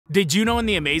Did you know in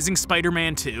The Amazing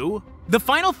Spider-Man 2? The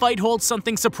final fight holds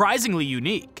something surprisingly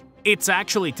unique. It's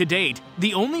actually, to date,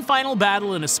 the only final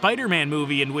battle in a Spider-Man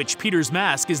movie in which Peter's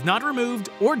mask is not removed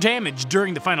or damaged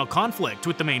during the final conflict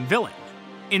with the main villain.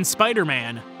 In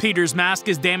Spider-Man, Peter's mask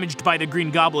is damaged by the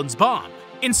Green Goblin's bomb.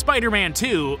 In Spider-Man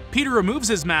 2, Peter removes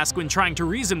his mask when trying to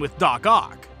reason with Doc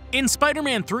Ock. In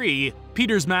Spider-Man 3,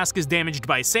 Peter's mask is damaged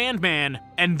by Sandman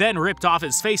and then ripped off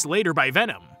his face later by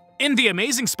Venom. In The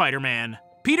Amazing Spider-Man,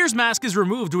 Peter's mask is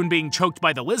removed when being choked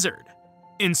by the lizard.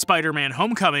 In Spider-Man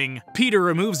Homecoming, Peter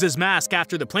removes his mask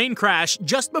after the plane crash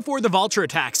just before the Vulture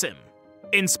attacks him.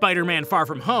 In Spider-Man Far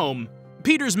From Home,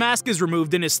 Peter's mask is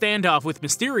removed in his standoff with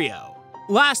Mysterio.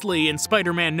 Lastly, in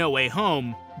Spider-Man No Way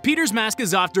Home, Peter's mask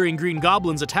is off during Green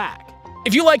Goblin's attack.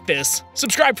 If you like this,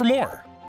 subscribe for more.